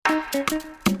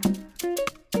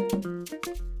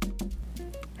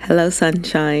Hello,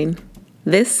 sunshine.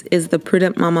 This is the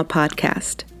Prudent Mama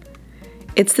podcast.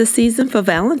 It's the season for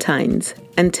Valentine's,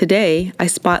 and today I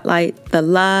spotlight the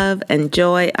love and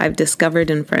joy I've discovered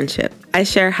in friendship. I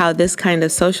share how this kind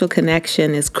of social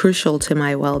connection is crucial to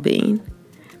my well-being.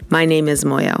 My name is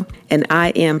Moyo, and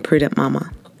I am Prudent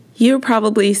Mama. You're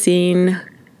probably seen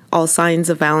all signs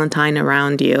of Valentine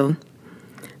around you.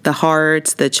 The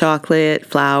hearts, the chocolate,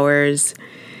 flowers.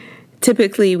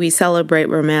 Typically, we celebrate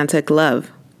romantic love.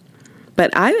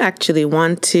 But I actually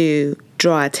want to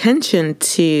draw attention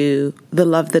to the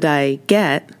love that I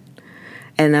get,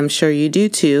 and I'm sure you do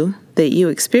too, that you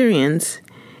experience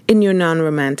in your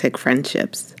non-romantic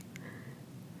friendships.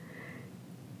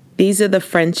 These are the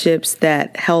friendships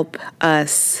that help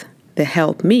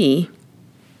me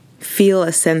feel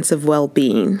a sense of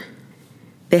well-being.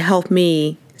 They help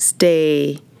me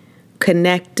stay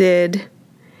connected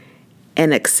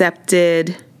and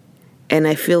accepted, and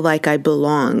I feel like I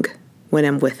belong when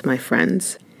I'm with my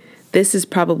friends. This is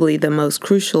probably the most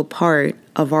crucial part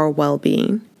of our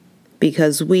well-being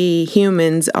because we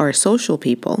humans are social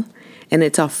people, and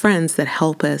it's our friends that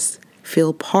help us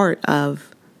feel part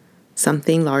of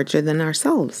something larger than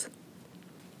ourselves.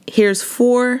 Here's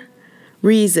 4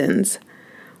 reasons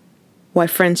why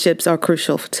friendships are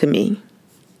crucial to me.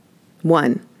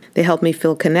 1, they help me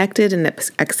feel connected and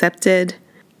accepted.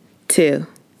 2,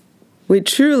 we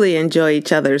truly enjoy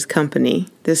each other's company.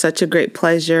 There's such a great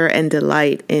pleasure and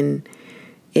delight in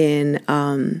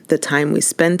the time we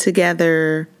spend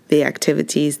together, the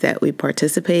activities that we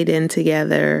participate in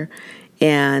together,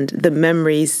 and the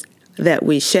memories that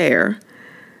we share.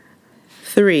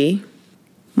 3,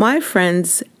 my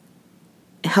friends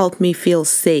help me feel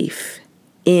safe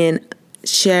in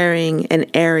sharing and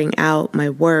airing out my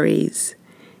worries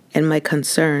and my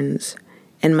concerns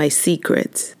and my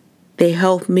secrets. They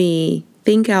help me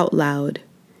think out loud.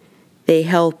 They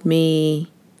help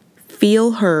me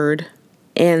feel heard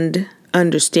and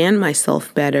understand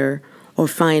myself better or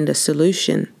find a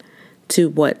solution to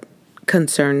what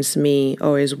concerns me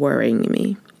or is worrying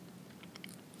me.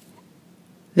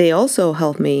 They also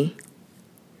help me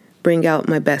bring out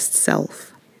my best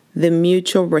self. The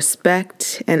mutual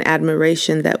respect and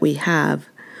admiration that we have,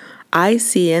 I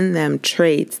see in them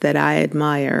traits that I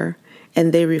admire,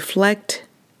 and they reflect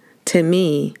to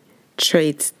me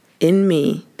traits in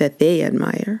me that they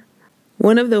admire.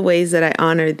 One of the ways that I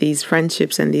honor these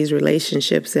friendships and these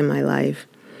relationships in my life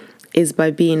is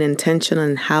by being intentional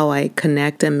in how I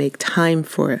connect and make time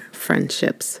for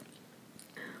friendships.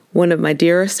 One of my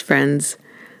dearest friends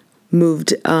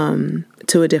moved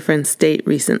to a different state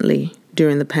recently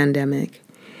during the pandemic,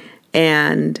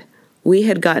 and we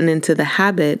had gotten into the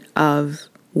habit of,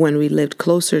 when we lived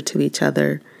closer to each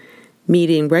other,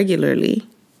 meeting regularly,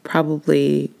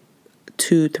 probably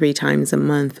 2-3 times a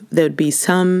month. There would be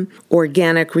some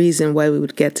organic reason why we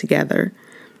would get together.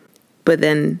 But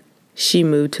then she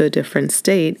moved to a different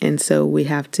state, and so we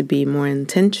have to be more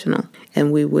intentional.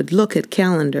 And we would look at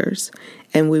calendars,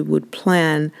 and we would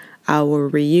plan our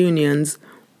reunions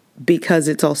because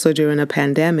it's also during a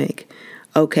pandemic.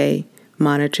 Okay,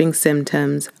 monitoring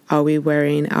symptoms. Are we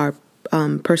wearing our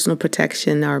personal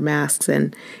protection, our masks,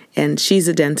 and she's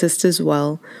a dentist as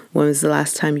well. When was the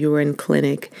last time you were in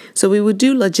clinic? So we would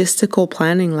do logistical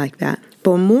planning like that.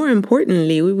 But more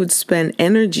importantly, we would spend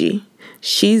energy.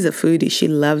 She's a foodie. She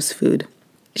loves food.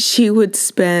 She would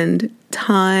spend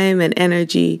time and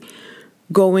energy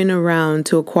going around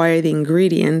to acquire the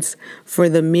ingredients for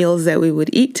the meals that we would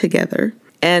eat together.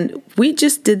 And we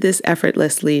just did this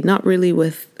effortlessly, not really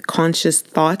with conscious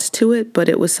thoughts to it, but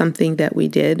it was something that we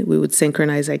did. We would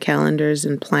synchronize our calendars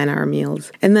and plan our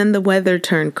meals. And then the weather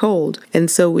turned cold. And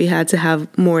so we had to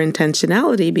have more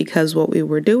intentionality because what we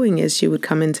were doing is she would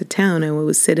come into town and we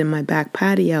would sit in my back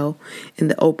patio in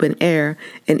the open air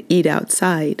and eat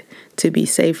outside to be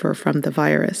safer from the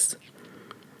virus.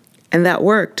 And that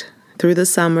worked through the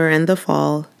summer and the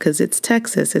fall because it's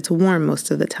Texas. It's warm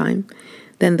most of the time.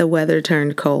 Then the weather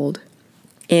turned cold.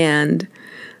 And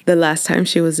the last time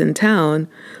she was in town,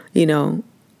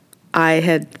 I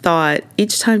had thought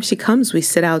each time she comes, we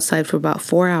sit outside for about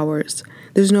 4 hours.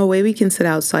 There's no way we can sit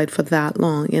outside for that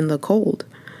long in the cold.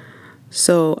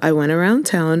 So I went around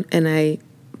town and I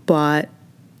bought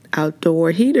outdoor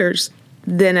heaters.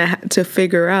 Then I had to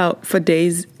figure out for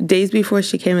days before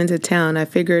she came into town, I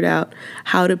figured out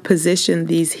how to position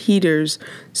these heaters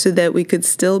so that we could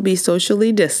still be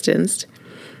socially distanced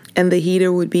and the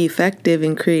heater would be effective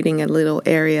in creating a little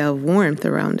area of warmth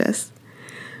around us.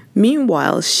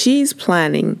 Meanwhile, she's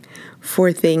planning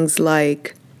for things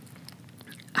like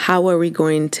how are we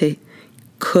going to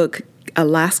cook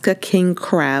Alaska king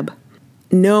crab,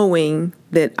 knowing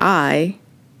that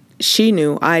she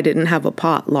knew I didn't have a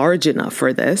pot large enough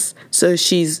for this. So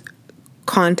she's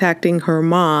contacting her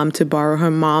mom to borrow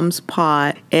her mom's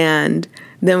pot, and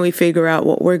then we figure out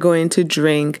what we're going to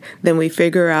drink. Then we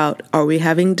figure out, are we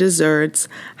having desserts?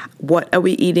 What are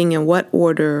we eating in what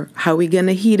order? How are we going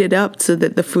to heat it up so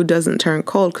that the food doesn't turn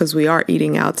cold, because we are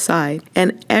eating outside?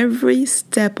 And every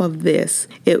step of this,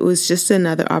 it was just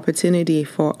another opportunity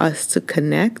for us to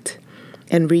connect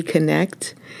and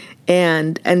reconnect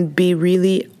and be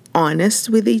really honest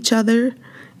with each other.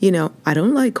 I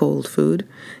don't like cold food.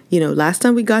 Last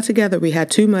time we got together, we had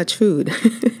too much food.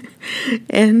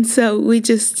 And so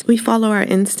we follow our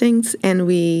instincts, and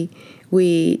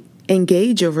we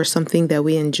engage over something that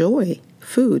we enjoy,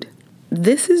 food.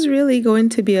 This is really going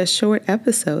to be a short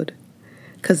episode,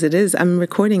 because it is. I'm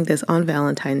recording this on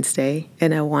Valentine's Day,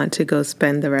 and I want to go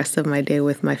spend the rest of my day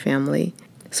with my family.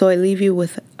 So I leave you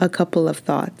with a couple of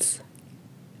thoughts.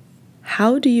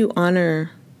 How do you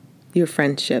honor your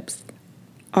friendships?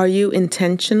 Are you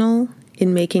intentional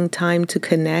in making time to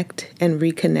connect and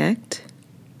reconnect?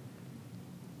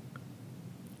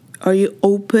 Are you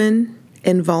open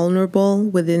and vulnerable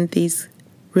within these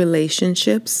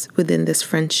relationships, within this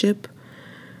friendship?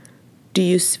 Do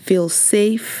you feel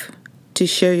safe to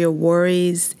share your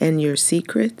worries and your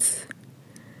secrets?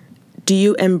 Do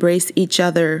you embrace each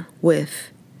other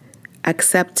with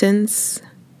acceptance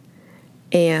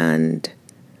and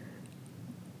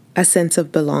a sense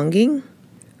of belonging?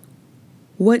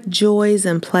 What joys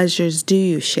and pleasures do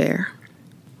you share?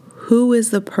 Who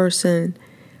is the person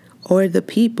or the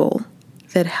people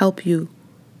that help you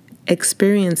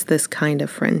experience this kind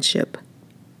of friendship?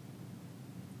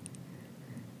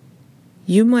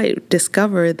 You might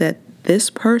discover that this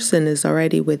person is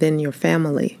already within your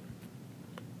family.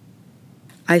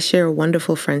 I share a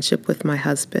wonderful friendship with my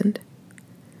husband,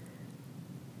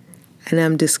 and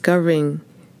I'm discovering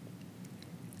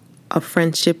a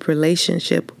friendship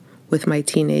relationship with my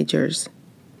teenagers.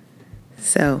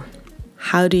 So,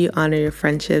 how do you honor your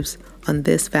friendships on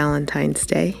this Valentine's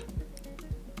Day?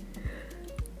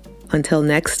 Until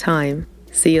next time,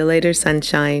 see you later,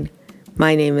 sunshine.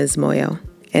 My name is Moyo,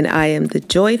 and I am the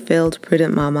joy-filled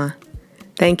Prudent Mama.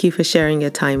 Thank you for sharing your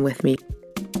time with me.